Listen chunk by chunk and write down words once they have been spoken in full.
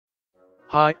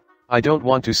Hi, I don't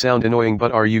want to sound annoying,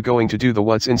 but are you going to do the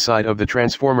what's inside of the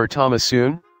Transformer Thomas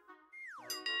soon?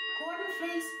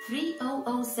 Cornflakes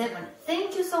 3007.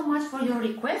 Thank you so much for your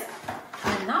request.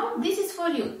 And now this is for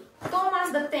you,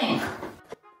 Thomas the Tank.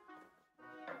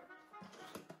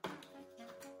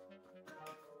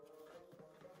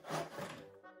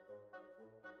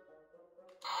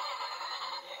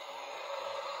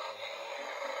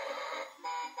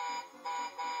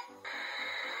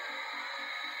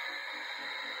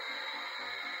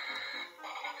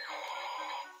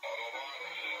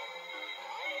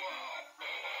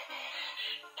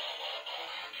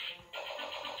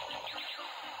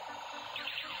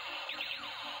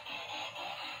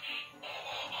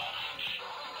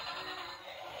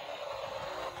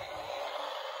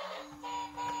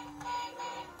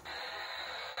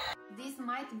 This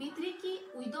might be tricky.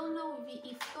 We don't know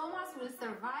if Thomas will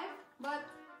survive, but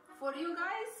for you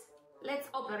guys, let's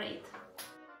operate.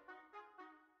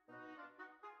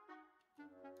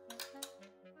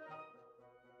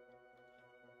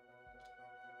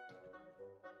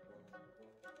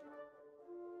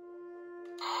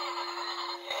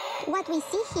 What we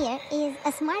see here is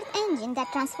a smart engine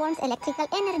that transforms electrical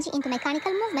energy into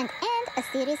mechanical movement and a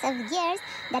series of gears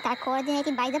that are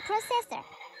coordinated by the processor.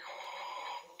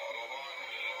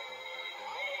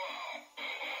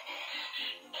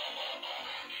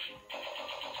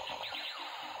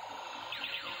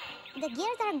 The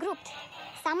gears are grouped.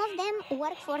 Some of them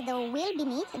work for the wheel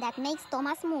beneath that makes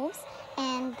Thomas moves,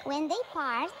 and when they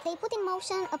part, they put in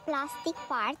motion a plastic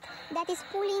part that is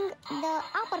pulling the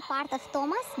upper part of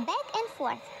Thomas back and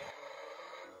forth.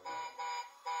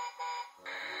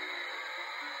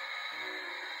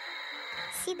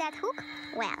 See that hook?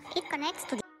 Well, it connects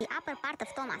to the upper part of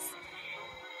Thomas.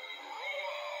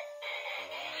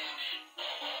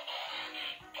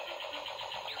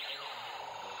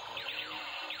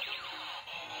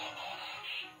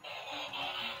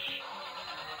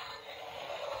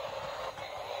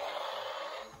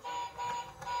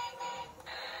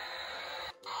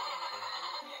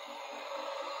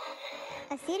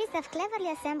 A series of cleverly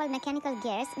assembled mechanical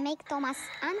gears make Thomas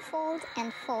unfold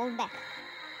and fold back.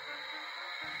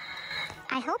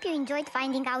 I hope you enjoyed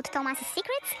finding out Thomas's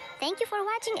secrets. Thank you for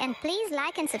watching, and please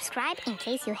like and subscribe in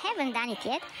case you haven't done it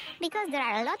yet, because there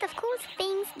are a lot of cool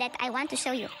things that I want to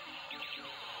show you.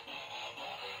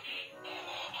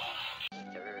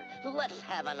 Let's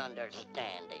have an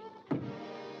understanding.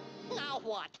 Now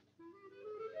what?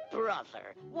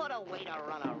 Brother, what a way to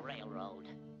run a railroad.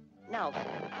 Now,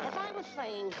 as I was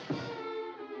saying...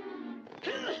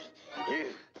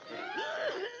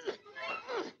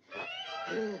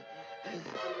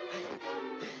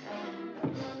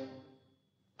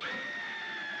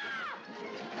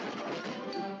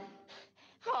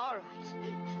 All right,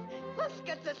 let's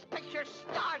get this picture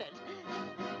started.